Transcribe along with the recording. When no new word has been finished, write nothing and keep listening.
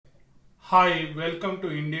Hi, welcome to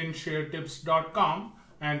IndianShareTips.com,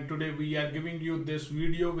 and today we are giving you this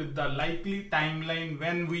video with the likely timeline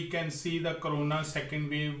when we can see the corona second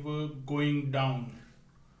wave going down.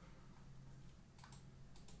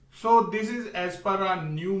 So this is as per a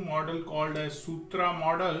new model called as Sutra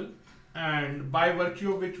model, and by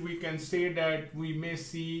virtue of which we can say that we may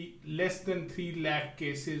see less than 3 lakh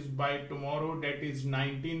cases by tomorrow, that is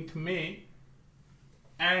 19th May,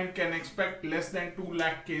 and can expect less than 2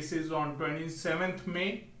 lakh cases on 27th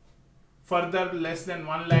May, further less than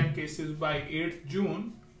 1 lakh cases by 8th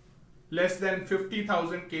June, less than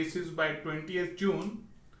 50,000 cases by 20th June,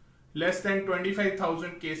 less than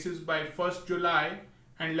 25,000 cases by 1st July,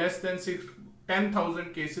 and less than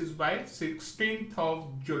 10,000 cases by 16th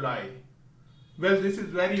of July. Well, this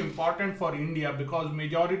is very important for India because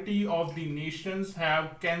majority of the nations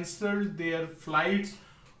have cancelled their flights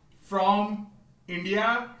from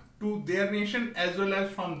India to their nation as well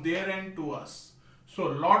as from their end to us. So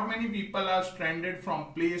many people are stranded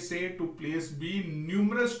from place A to place B.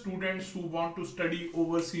 Numerous students who want to study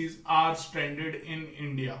overseas are stranded in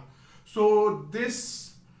India. So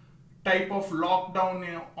this type of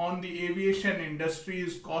lockdown on the aviation industry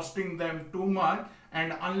is costing them too much,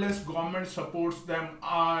 and unless government supports them,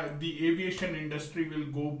 the aviation industry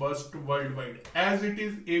will go bust worldwide. As it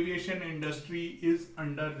is, aviation industry is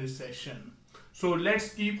under recession. So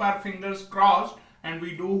let's keep our fingers crossed, and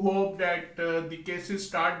we do hope that the cases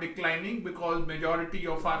start declining because majority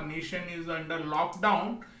of our nation is under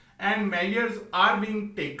lockdown and measures are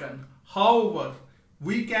being taken. However,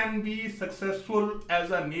 we can be successful as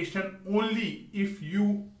a nation only if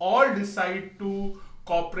you all decide to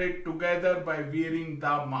cooperate together by wearing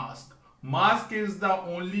the mask. Mask is the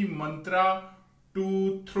only mantra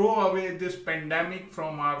to throw away this pandemic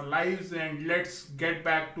from our lives, and let's get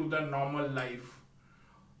back to the normal life.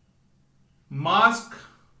 Mask,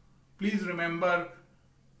 please remember,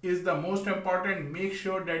 is the most important. Make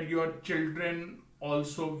sure that your children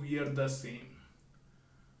also wear the same.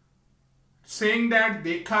 Saying that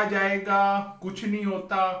dekha jayega, kuch nahi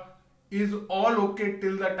hota is all okay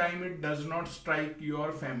till the time it does not strike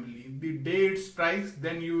your family. The day it strikes,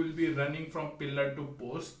 then you will be running from pillar to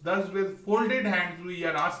post. Thus, with folded hands, we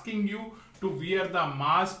are asking you to wear the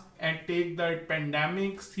mask and take the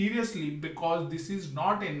pandemic seriously, because this is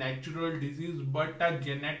not a natural disease but a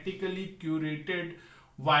genetically curated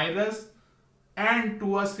virus. And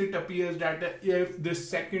to us it appears that if this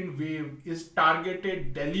second wave is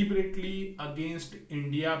targeted deliberately against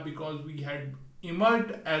India because we had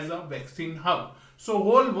emerged as a vaccine hub. So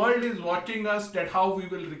whole world is watching us that how we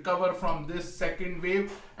will recover from this second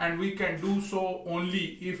wave, and we can do so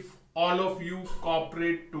only if all of you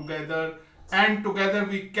cooperate together, and together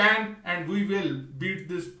we can and we will beat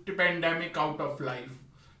this pandemic out of life.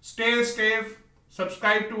 Stay safe.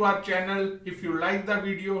 Subscribe to our channel. If you like the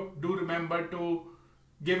video, do remember to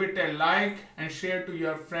give it a like and share to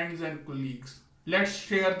your friends and colleagues. Let's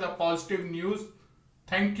share the positive news.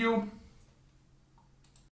 Thank you.